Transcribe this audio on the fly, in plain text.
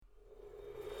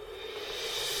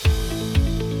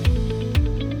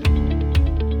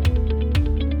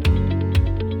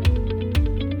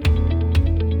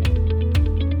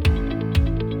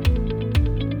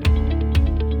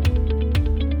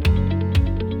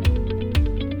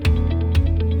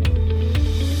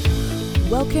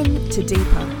Welcome to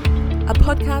Deeper, a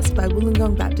podcast by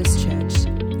Wollongong Baptist Church.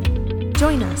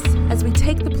 Join us as we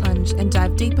take the plunge and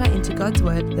dive deeper into God's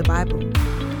Word, the Bible.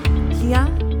 Here,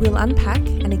 we'll unpack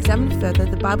and examine further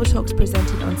the Bible talks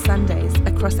presented on Sundays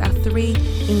across our 3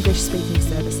 English-speaking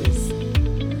services.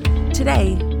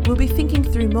 Today, we'll be thinking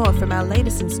through more from our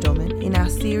latest instalment in our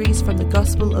series from the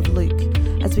Gospel of Luke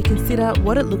as we consider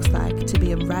what it looks like to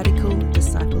be a radical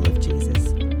disciple of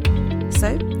Jesus.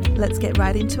 So, let's get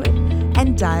right into it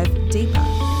and dive deeper.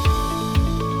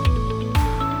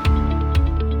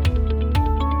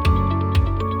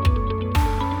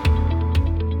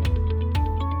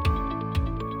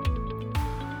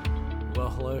 Well,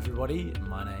 hello everybody.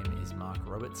 My name is Mark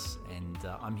Roberts, and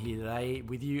I'm here today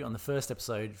with you on the first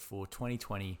episode for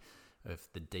 2020 of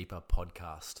the Deeper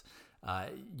podcast.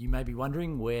 You may be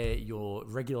wondering where your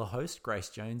regular host, Grace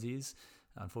Jones, is.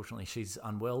 Unfortunately, she's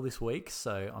unwell this week,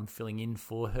 so I'm filling in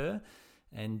for her.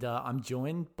 And I'm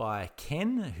joined by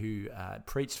Ken, who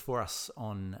preached for us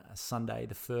on Sunday,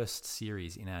 the first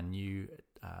series in our new,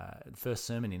 first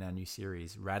sermon in our new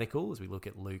series, Radical, as we look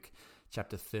at Luke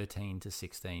chapter 13 to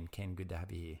 16. Ken, good to have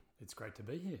you here. It's great to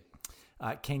be here.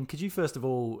 Ken, could you first of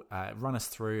all run us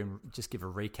through and just give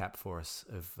a recap for us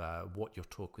of what your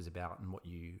talk was about and what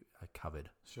you covered?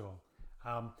 Sure.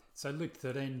 So Luke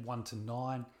 13, 1 to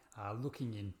 9,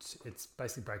 looking into, it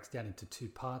basically breaks down into 2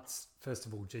 parts. First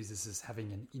of all, Jesus is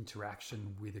having an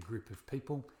interaction with a group of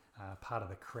people, part of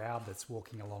the crowd that's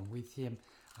walking along with him.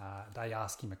 They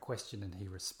ask him a question and he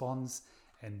responds,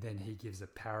 and then he gives a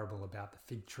parable about the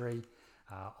fig tree.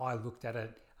 I looked at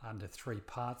it under 3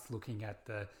 parts, looking at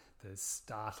the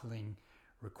startling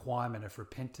requirement of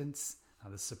repentance,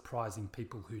 the surprising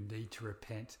people who need to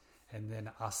repent, and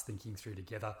then us thinking through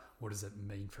together, what does it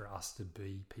mean for us to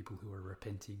be people who are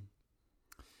repenting?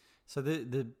 So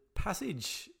the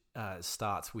passage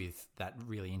starts with that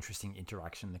really interesting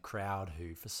interaction, the crowd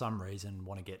who for some reason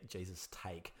want to get Jesus'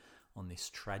 take on this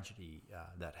tragedy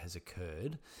that has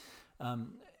occurred.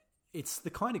 It's the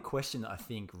kind of question that I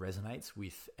think resonates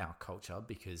with our culture,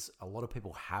 because a lot of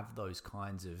people have those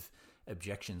kinds of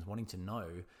objections, wanting to know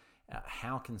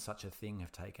how can such a thing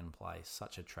have taken place,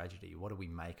 such a tragedy? What do we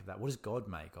make of that? What does God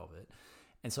make of it?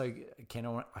 And so, Ken,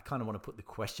 I kind of want to put the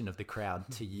question of the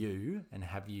crowd to you and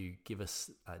have you give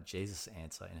us Jesus'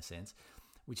 answer, in a sense,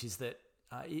 which is that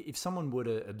if someone were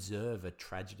to observe a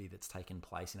tragedy that's taken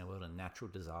place in a world, a natural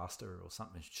disaster or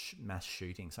something, mass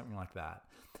shooting, something like that,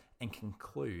 and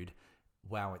conclude,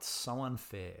 wow, it's so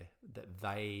unfair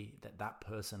that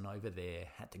person over there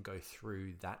had to go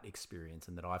through that experience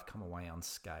and that I've come away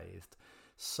unscathed.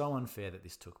 So unfair that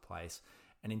this took place.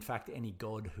 And in fact, any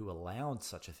God who allowed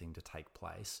such a thing to take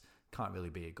place can't really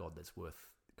be a God that's worth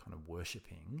kind of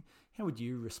worshipping. How would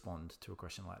you respond to a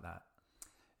question like that?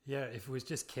 Yeah, if it was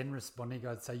just Ken responding,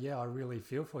 I'd say, yeah, I really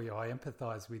feel for you. I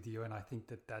empathize with you. And I think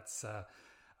that that's a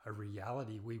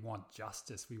reality. We want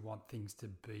justice. We want things to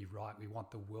be right. We want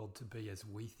the world to be as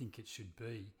we think it should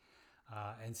be.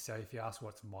 And so if you ask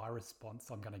what's my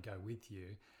response, I'm going to go with you.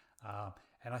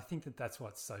 And I think that that's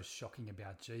what's so shocking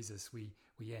about Jesus. We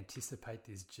anticipate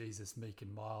this Jesus, meek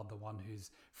and mild, the one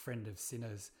who's friend of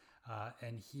sinners.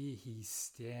 And here he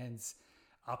stands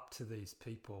up to these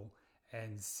people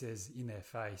and says in their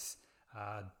face,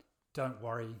 don't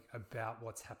worry about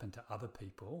what's happened to other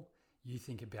people. You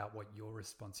think about what your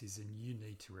response is, and you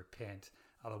need to repent.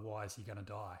 Otherwise, you're going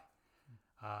to die.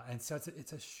 And so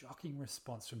it's a shocking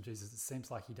response from Jesus. It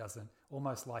seems like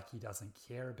almost like he doesn't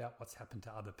care about what's happened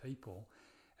to other people.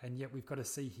 And yet we've got to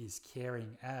see his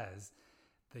caring as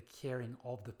the caring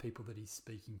of the people that he's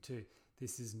speaking to.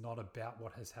 This is not about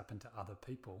what has happened to other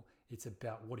people. It's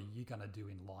about what are you going to do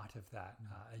in light of that?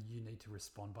 And you need to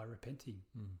respond by repenting.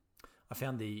 I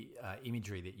found the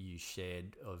imagery that you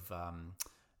shared of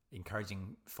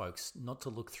encouraging folks not to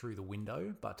look through the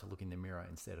window, but to look in the mirror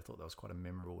instead. I thought that was quite a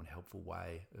memorable and helpful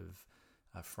way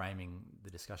of framing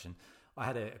the discussion. I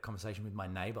had a conversation with my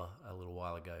neighbour a little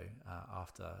while ago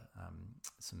after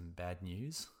some bad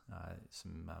news,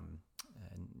 some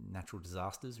natural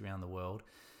disasters around the world,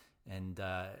 and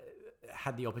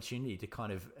had the opportunity to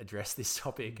kind of address this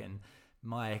topic. And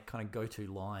my kind of go-to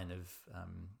line of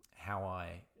how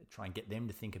I try and get them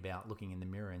to think about looking in the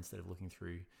mirror instead of looking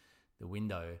through the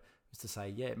window was to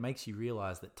say, yeah, it makes you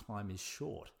realize that time is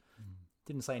short.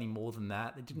 Didn't say any more than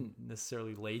that. It didn't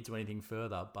necessarily lead to anything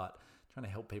further, but trying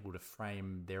to help people to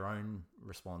frame their own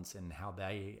response and how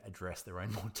they address their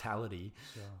own mortality.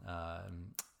 Sure.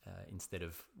 Instead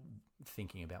of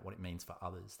thinking about what it means for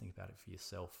others. Think about it for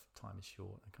yourself. Time is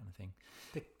short, that kind of thing.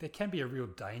 There can be a real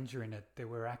danger in it that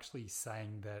we're actually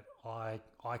saying that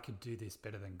I could do this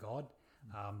better than God,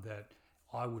 that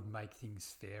I would make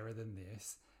things fairer than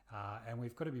this. And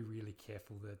we've got to be really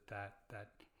careful that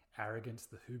arrogance,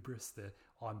 the hubris, the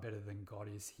I'm better than God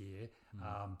is here,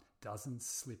 doesn't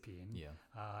slip in.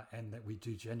 And that we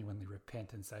do genuinely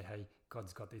repent and say, hey,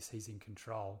 God's got this, he's in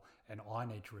control, and I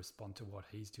need to respond to what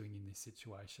he's doing in this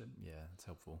situation. Yeah, that's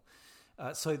helpful.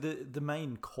 So the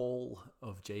main call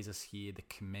of Jesus here, the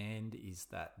command, is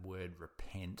that word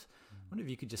repent. I wonder if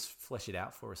you could just flesh it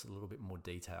out for us a little bit more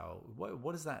detail.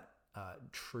 What does that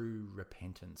true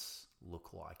repentance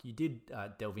look like? You did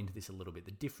delve into this a little bit,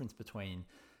 the difference between,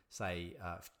 say,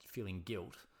 feeling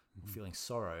guilt, feeling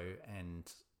sorrow,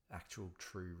 and actual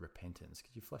true repentance.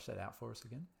 Could you flesh that out for us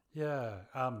again? Yeah.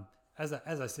 As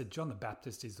I said, John the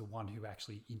Baptist is the one who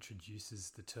actually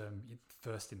introduces the term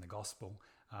first in the gospel,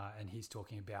 and he's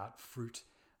talking about fruit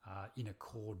in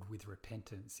accord with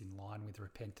repentance, in line with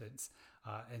repentance.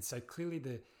 And so clearly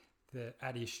the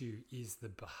at issue is the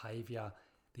behaviour,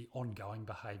 the ongoing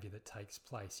behaviour that takes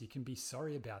place. You can be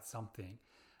sorry about something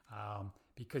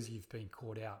because you've been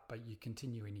caught out, but you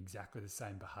continue in exactly the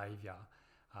same behaviour.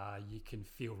 You can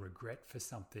feel regret for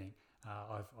something.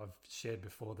 I've shared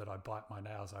before that I bite my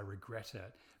nails, I regret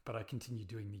it, but I continue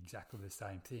doing exactly the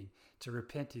same thing. To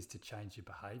repent is to change your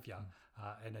behaviour,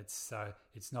 and it's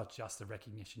not just the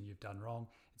recognition you've done wrong.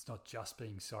 It's not just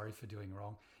being sorry for doing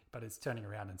wrong, but it's turning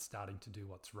around and starting to do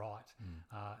what's right.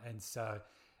 And so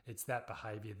it's that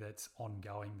behaviour that's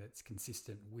ongoing, that's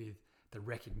consistent with the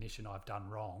recognition I've done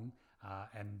wrong,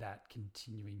 and that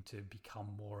continuing to become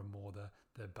more and more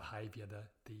the behaviour,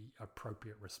 the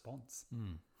appropriate response.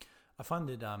 I find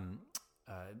that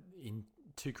in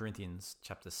 2 Corinthians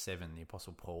chapter 7, the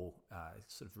Apostle Paul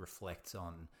sort of reflects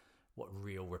on what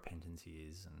real repentance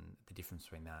is and the difference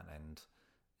between that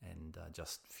and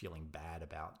just feeling bad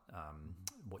about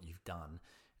what you've done. And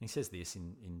he says this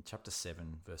in chapter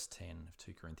 7, verse 10 of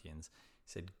 2 Corinthians. He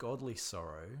said, "Godly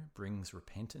sorrow brings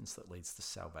repentance that leads to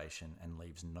salvation and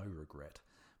leaves no regret,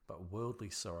 but worldly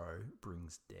sorrow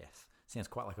brings death." Sounds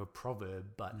quite like a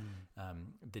proverb, but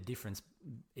the difference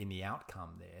in the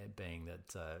outcome there being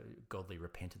that godly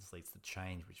repentance leads to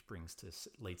change, which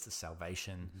leads to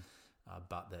salvation,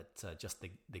 but that just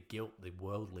the guilt, the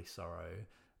worldly sorrow,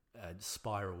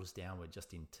 spirals downward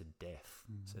just into death,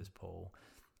 says Paul.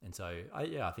 And so,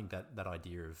 I think that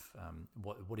idea of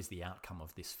what is the outcome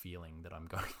of this feeling that I'm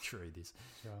going through, this,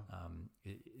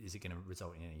 is it going to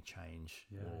result in any change,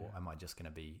 or am I just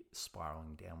going to be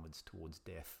spiraling downwards towards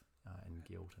death? And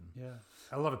guilt.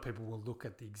 A lot of people will look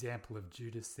at the example of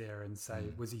Judas there and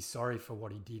say, was he sorry for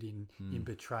what he did in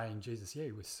betraying Jesus? Yeah,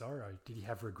 he was sorry. Did he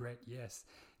have regret? Yes.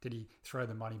 Did he throw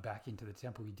the money back into the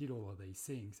temple? He did all of these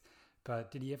things.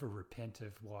 But did he ever repent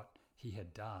of what he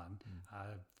had done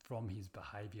from his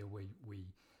behaviour? We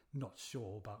not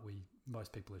sure, but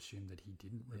most people assume that he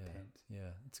didn't repent. Yeah,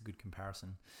 it's a good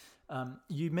comparison.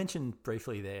 You mentioned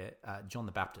briefly there John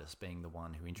the Baptist being the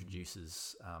one who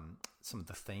introduces some of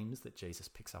the themes that Jesus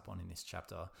picks up on in this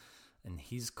chapter, and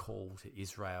his call to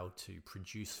Israel to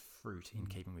produce fruit in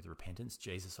keeping with repentance.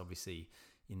 Jesus, obviously,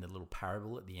 in the little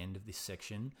parable at the end of this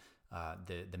section,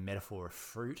 the metaphor of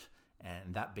fruit,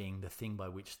 and that being the thing by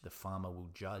which the farmer will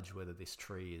judge whether this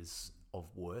tree is of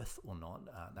worth or not.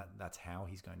 That's how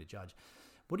he's going to judge.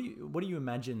 What do you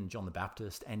imagine John the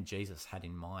Baptist and Jesus had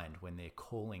in mind when they're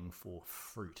calling for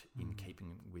fruit in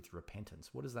keeping with repentance?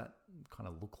 What does that kind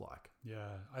of look like? Yeah,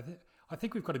 I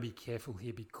think we've got to be careful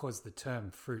here because the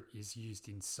term fruit is used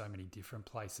in so many different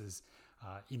places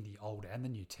in the Old and the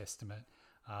New Testament.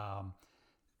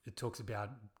 It talks about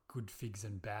good figs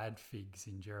and bad figs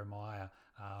in Jeremiah.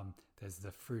 There's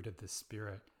the fruit of the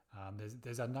Spirit.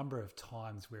 There's a number of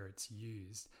times where it's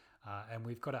used. And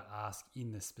we've got to ask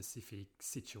in the specific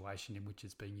situation in which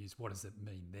it's being used, what does it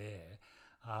mean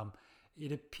there?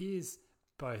 It appears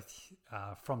both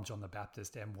from John the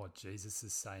Baptist and what Jesus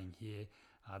is saying here,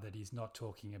 that he's not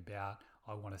talking about,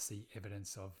 I want to see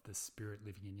evidence of the Spirit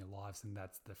living in your lives, and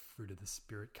that's the fruit of the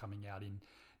Spirit coming out in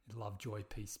love, joy,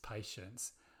 peace,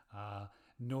 patience.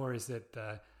 Nor is it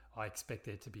I expect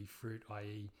there to be fruit,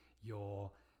 i.e.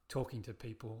 you're talking to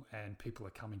people and people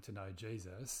are coming to know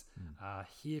Jesus.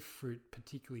 Here, fruit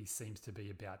particularly seems to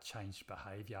be about changed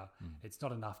behaviour. It's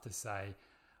not enough to say,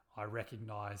 I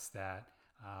recognise that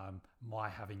my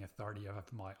having authority over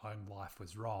my own life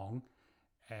was wrong,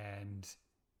 and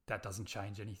that doesn't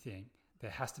change anything.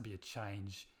 There has to be a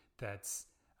change that's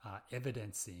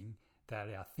evidencing that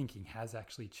our thinking has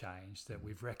actually changed, that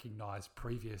we've recognised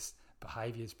previous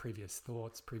behaviours, previous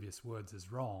thoughts, previous words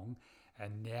as wrong,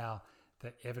 and now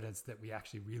the evidence that we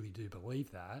actually really do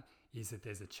believe that is that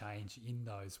there's a change in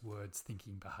those words,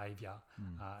 thinking, behaviour.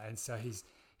 And so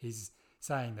he's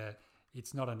saying that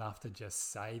it's not enough to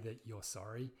just say that you're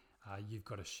sorry. You've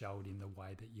got to show it in the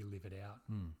way that you live it out.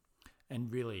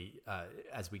 And really,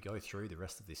 as we go through the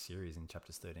rest of this series in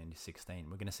chapters 13 to 16,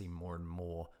 we're going to see more and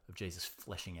more of Jesus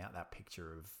fleshing out that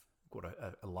picture of what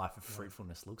a life of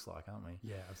fruitfulness looks like, aren't we?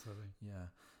 Yeah, absolutely. Yeah.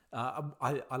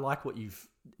 I like what you've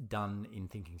done in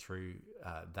thinking through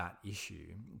that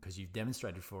issue, because you've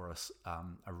demonstrated for us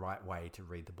a right way to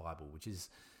read the Bible, which is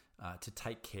to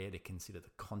take care to consider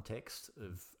the context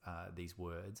of these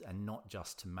words, and not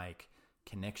just to make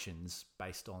connections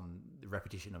based on the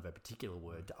repetition of a particular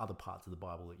word to other parts of the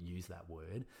Bible that use that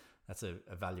word. That's a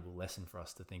valuable lesson for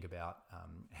us to think about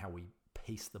how we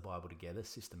piece the Bible together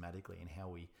systematically, and how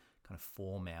we kind of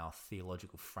form our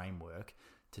theological framework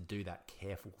to do that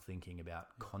careful thinking about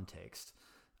context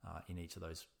in each of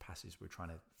those passages. We're trying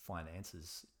to find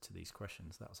answers to these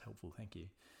questions. That was helpful. Thank you.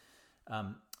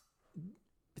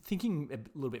 Thinking a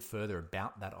little bit further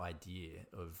about that idea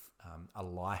of a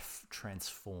life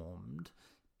transformed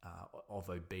of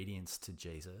obedience to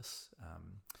Jesus,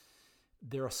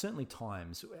 there are certainly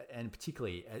times, and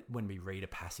particularly when we read a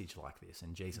passage like this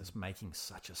and Jesus making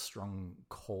such a strong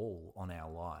call on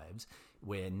our lives,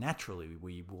 where naturally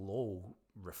we will all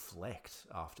reflect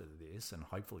after this and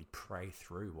hopefully pray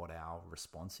through what our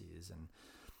response is. And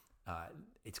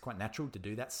it's quite natural to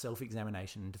do that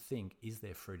self-examination and to think, is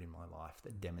there fruit in my life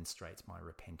that demonstrates my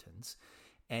repentance?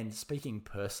 And speaking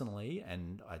personally,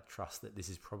 and I trust that this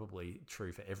is probably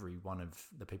true for every one of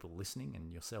the people listening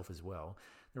and yourself as well,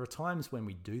 there are times when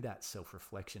we do that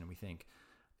self-reflection and we think,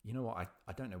 you know what,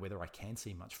 I don't know whether I can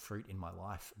see much fruit in my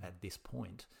life at this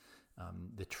point.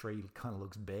 The tree kind of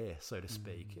looks bare, so to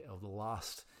speak, of the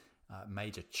last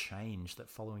major change that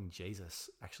following Jesus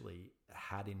actually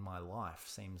had in my life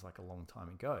seems like a long time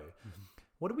ago.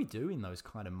 What do we do in those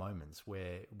kind of moments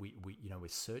where we're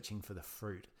searching for the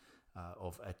fruit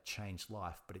of a changed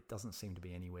life, but it doesn't seem to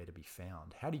be anywhere to be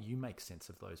found? How do you make sense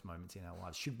of those moments in our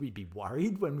lives? Should we be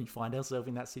worried when we find ourselves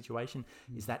in that situation?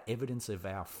 Is that evidence of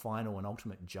our final and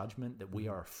ultimate judgment that we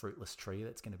are a fruitless tree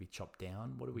that's going to be chopped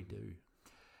down? What do we do?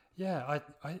 Yeah,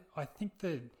 I think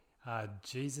that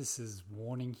Jesus's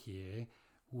warning here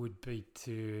would be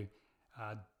to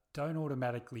don't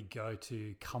automatically go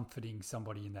to comforting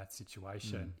somebody in that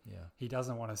situation. He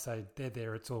doesn't want to say,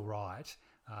 there, it's all right.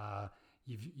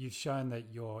 You've shown that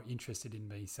you're interested in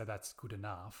me, so that's good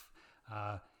enough.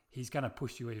 He's going to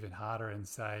push you even harder and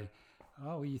say,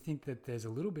 oh, well, you think that there's a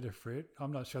little bit of fruit?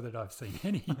 I'm not sure that I've seen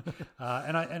any.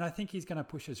 And I think he's going to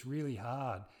push us really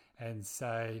hard and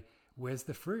say, where's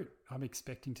the fruit? I'm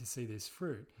expecting to see this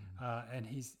fruit. And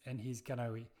he's going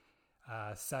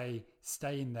to say,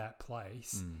 stay in that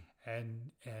place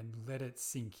and let it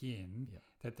sink in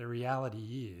that the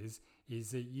reality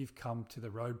is that you've come to the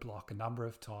roadblock a number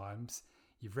of times.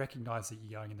 You've recognized that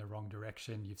you're going in the wrong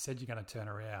direction. You've said you're going to turn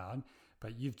around,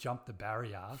 but you've jumped the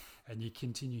barrier and you're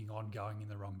continuing on going in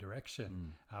the wrong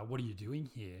direction. What are you doing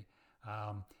here?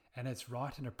 And it's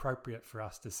right and appropriate for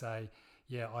us to say,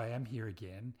 yeah, I am here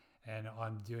again, and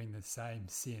I'm doing the same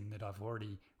sin that I've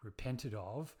already repented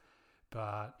of,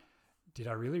 but did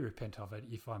I really repent of it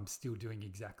if I'm still doing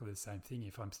exactly the same thing,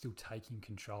 if I'm still taking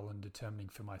control and determining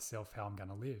for myself how I'm going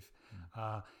to live?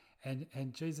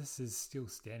 And Jesus is still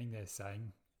standing there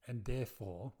saying, and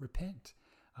therefore repent.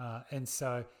 And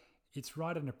so it's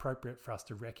right and appropriate for us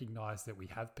to recognize that we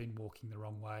have been walking the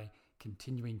wrong way,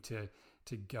 continuing to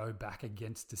go back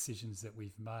against decisions that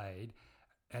we've made.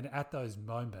 And at those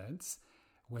moments,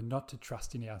 we're not to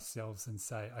trust in ourselves and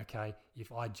say, okay,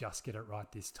 if I just get it right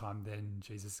this time, then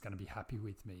Jesus is going to be happy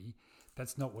with me.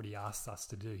 That's not what he asks us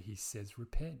to do. He says,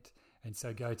 repent. And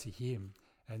so go to him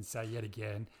and say, yet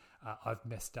again, I've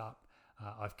messed up.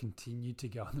 I've continued to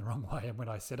go in the wrong way. And when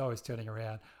I said I was turning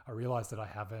around, I realized that I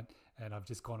haven't, and I've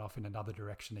just gone off in another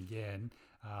direction again.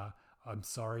 I'm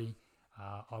sorry.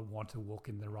 I want to walk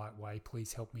in the right way.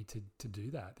 Please help me to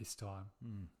do that this time.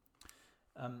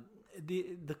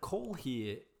 The call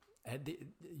here,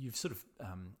 you've sort of,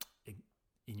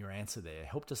 in your answer there,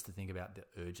 helped us to think about the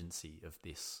urgency of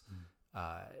this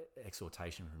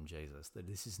exhortation from Jesus, that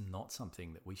this is not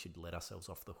something that we should let ourselves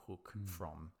off the hook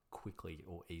from quickly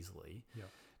or easily.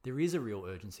 There is a real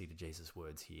urgency to Jesus'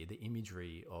 words here. The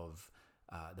imagery of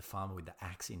the farmer with the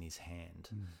axe in his hand.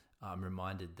 I'm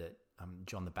reminded that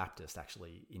John the Baptist,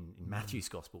 actually, in Matthew's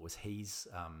gospel, was he's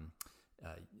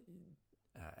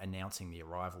announcing the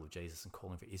arrival of Jesus and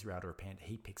calling for Israel to repent.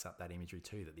 He picks up that imagery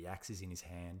too, that the axe is in his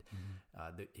hand,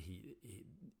 that he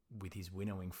with his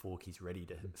winnowing fork, he's ready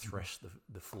to thresh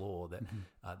the floor, that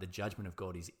the judgment of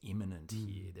God is imminent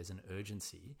here. There's an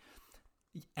urgency.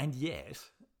 And yet,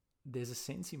 there's a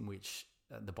sense in which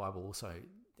the Bible also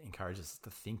encourages us to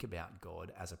think about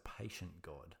God as a patient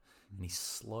God, and he's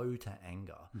slow to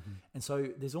anger. And so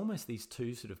there's almost these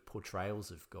two sort of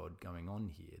portrayals of God going on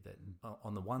here, that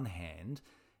on the one hand,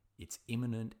 it's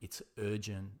imminent, it's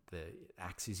urgent, the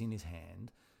axe is in his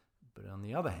hand, but on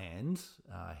the other hand,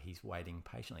 he's waiting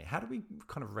patiently. How do we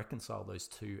kind of reconcile those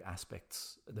two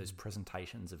aspects, those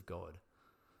presentations of God?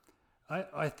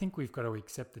 I think we've got to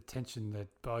accept the tension that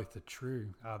both are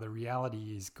true. The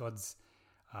reality is God's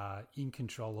in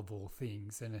control of all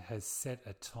things, and it has set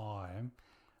a time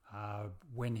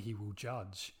when he will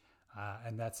judge.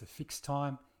 And that's a fixed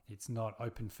time. It's not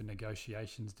open for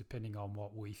negotiations depending on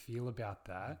what we feel about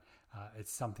that.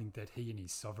 It's something that he in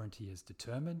his sovereignty has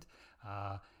determined,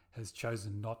 has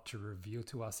chosen not to reveal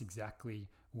to us exactly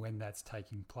when that's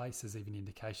taking place. There's even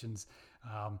indications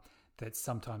that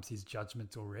sometimes his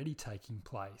judgment's already taking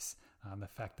place. The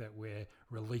fact that we're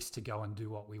released to go and do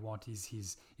what we want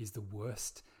is the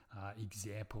worst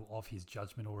example of his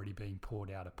judgment already being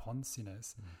poured out upon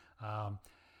sinners.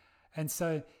 And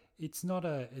so it's not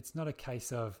a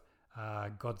case of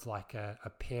God's like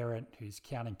a parent who's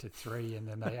counting to 3 and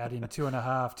then they add in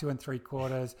 2.5, 2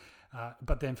 3/4,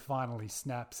 but then finally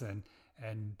snaps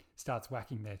and starts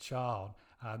whacking their child.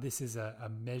 This is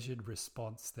a measured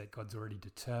response that God's already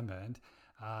determined.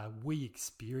 We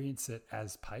experience it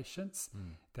as patience,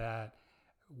 that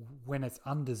when it's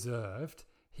undeserved,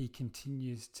 he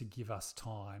continues to give us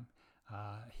time.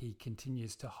 He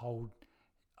continues to hold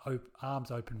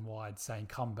arms open wide, saying,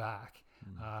 come back,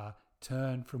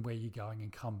 turn from where you're going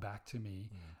and come back to me.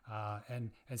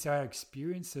 And so our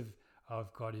experience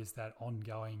of God is that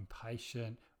ongoing,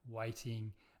 patient,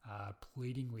 waiting,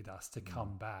 pleading with us to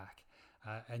come back.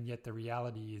 And yet the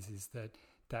reality is that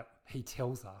he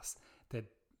tells us that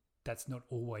that's not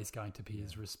always going to be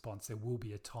his response. There will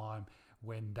be a time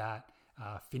when that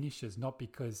finishes, not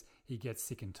because he gets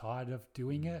sick and tired of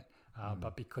doing it,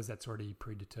 but because that's already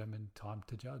predetermined time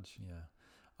to judge. Yeah,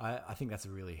 I think that's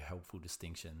a really helpful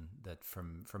distinction, that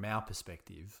from our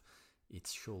perspective, it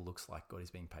sure looks like God is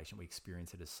being patient. We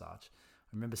experience it as such.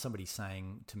 I remember somebody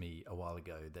saying to me a while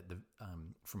ago that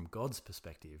from God's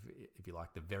perspective, if you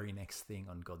like, the very next thing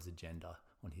on God's agenda,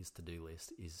 on his to-do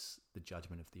list, is the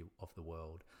judgment of the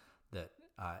world, that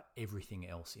everything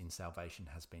else in salvation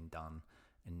has been done.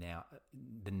 And now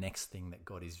the next thing that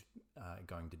God is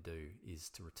going to do is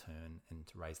to return and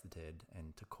to raise the dead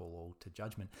and to call all to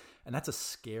judgment. And that's a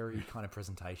scary kind of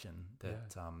presentation,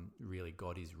 that really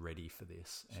God is ready for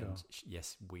this. Sure. And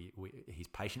yes, he's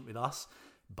patient with us,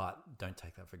 but don't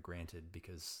take that for granted,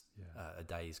 because a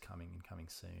day is coming and coming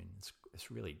soon.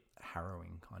 It's really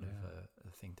harrowing kind of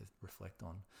a thing to reflect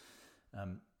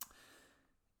on.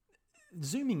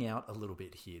 Zooming out a little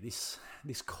bit here,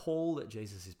 this call that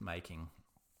Jesus is making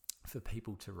for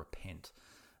people to repent.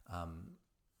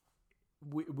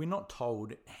 We're not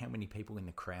told how many people in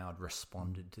the crowd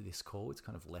responded to this call. It's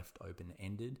kind of left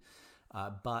open-ended,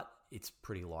 but it's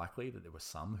pretty likely that there were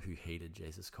some who heeded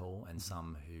Jesus' call and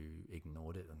some who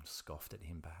ignored it and scoffed at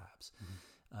him, perhaps.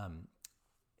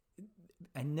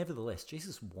 And nevertheless,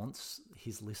 Jesus wants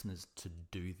his listeners to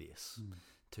do this,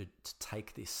 to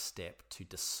take this step, to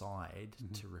decide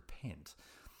to repent.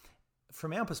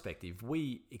 From our perspective,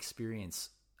 we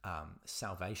experience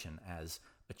salvation as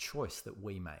a choice that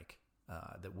we make,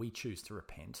 that we choose to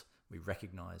repent. We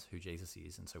recognize who Jesus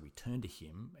is, and so we turn to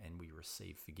him and we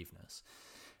receive forgiveness.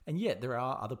 And yet there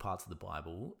are other parts of the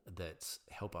Bible that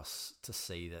help us to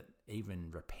see that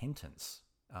even repentance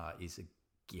is a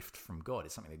gift from God.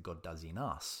 It's something that God does in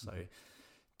us. So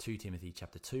 2 Timothy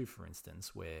chapter 2, for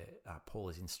instance, where Paul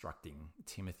is instructing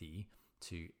Timothy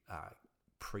to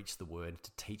preach the word,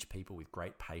 to teach people with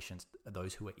great patience,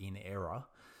 those who are in error.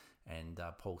 And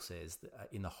Paul says,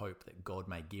 in the hope that God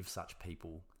may give such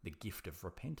people the gift of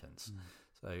repentance.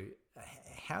 So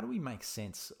how do we make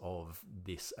sense of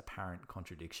this apparent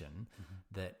contradiction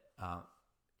that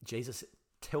Jesus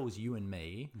tells you and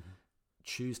me,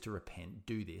 choose to repent,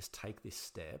 do this, take this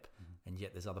step, and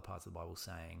yet there's other parts of the Bible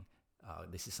saying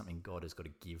this is something God has got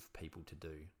to give people to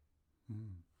do?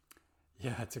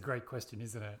 Yeah, it's a great question,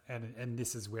 isn't it? And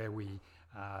this is where we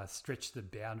stretch the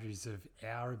boundaries of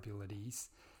our abilities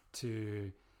to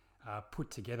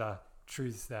put together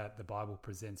truths that the Bible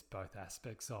presents both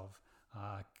aspects of.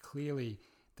 Clearly,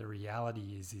 the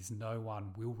reality is no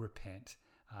one will repent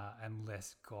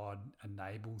unless God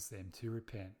enables them to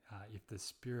repent. If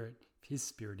his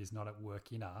Spirit is not at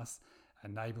work in us,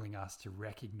 enabling us to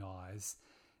recognize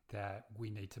that we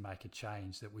need to make a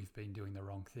change, that we've been doing the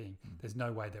wrong thing. There's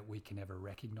no way that we can ever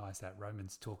recognize that.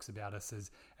 Romans talks about us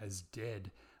as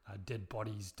dead. Dead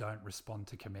bodies don't respond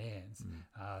to commands.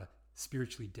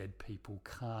 Spiritually dead people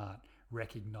can't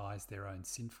recognize their own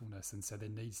sinfulness. And so there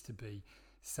needs to be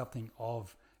something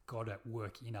of God at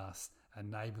work in us,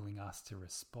 enabling us to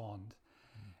respond.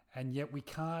 And yet we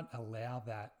can't allow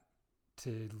that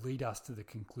to lead us to the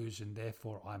conclusion,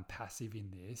 therefore I'm passive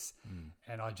in this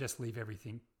and I just leave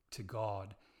everything to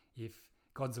God. If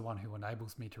God's the one who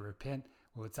enables me to repent,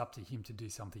 well, it's up to him to do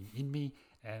something in me,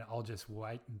 and I'll just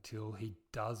wait until he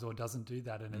does or doesn't do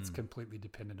that, and it's completely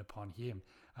dependent upon him.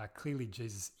 Clearly,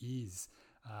 Jesus is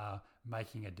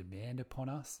making a demand upon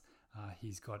us.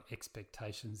 He's got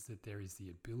expectations that there is the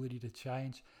ability to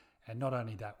change, and not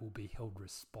only that, we'll be held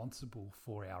responsible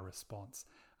for our response.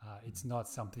 It's not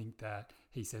something that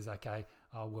he says, okay,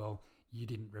 well, you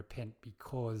didn't repent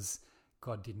because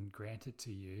God didn't grant it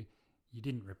to you. You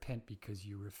didn't repent because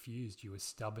you refused, you were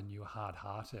stubborn, you were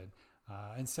hard-hearted.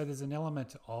 And so there's an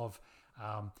element of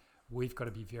we've got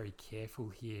to be very careful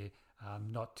here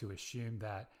not to assume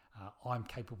that I'm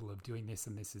capable of doing this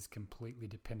and this is completely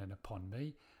dependent upon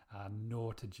me,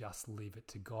 nor to just leave it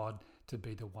to God to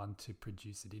be the one to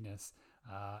produce it in us.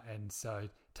 And so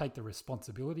take the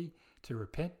responsibility to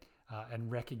repent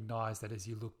and recognize that as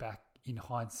you look back in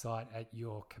hindsight at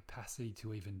your capacity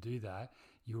to even do that,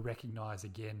 you'll recognize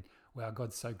again, wow,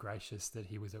 God's so gracious that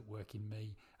he was at work in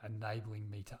me, enabling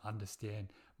me to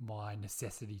understand my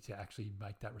necessity to actually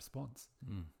make that response.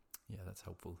 Yeah, that's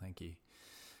helpful. Thank you.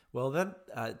 Well,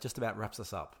 that just about wraps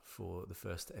us up for the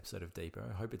first episode of Deeper.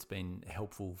 I hope it's been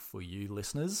helpful for you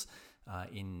listeners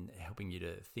in helping you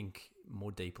to think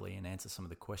more deeply and answer some of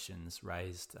the questions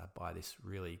raised by this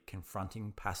really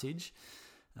confronting passage.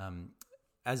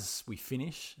 As we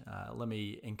finish, let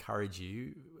me encourage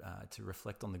you to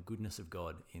reflect on the goodness of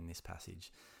God in this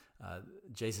passage.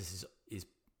 Jesus is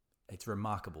it's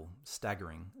remarkable,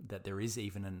 staggering that there is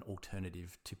even an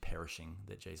alternative to perishing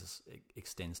that Jesus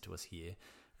extends to us here,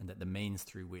 and that the means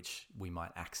through which we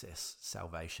might access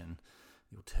salvation,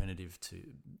 the alternative to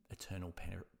eternal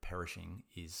perishing,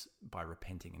 is by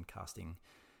repenting and casting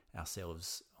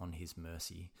ourselves on his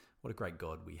mercy. What a great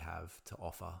God we have to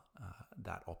offer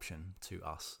that option to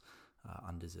us,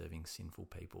 undeserving, sinful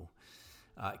people.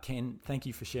 Ken, thank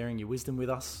you for sharing your wisdom with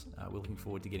us. We're looking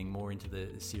forward to getting more into the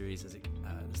series as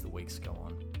the weeks go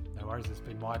on. No worries. It's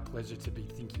been my pleasure to be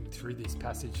thinking through this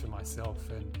passage for myself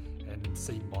and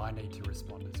see my need to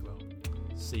respond as well.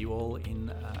 See you all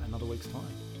in another week's time.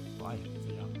 Bye.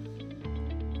 See ya.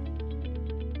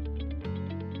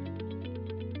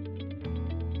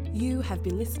 You have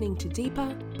been listening to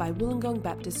Deeper by Wollongong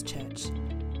Baptist Church.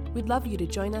 We'd love you to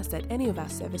join us at any of our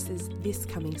services this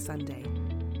coming Sunday.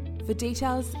 For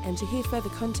details and to hear further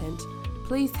content,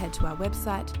 please head to our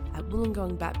website at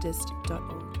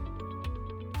wollongongbaptist.org.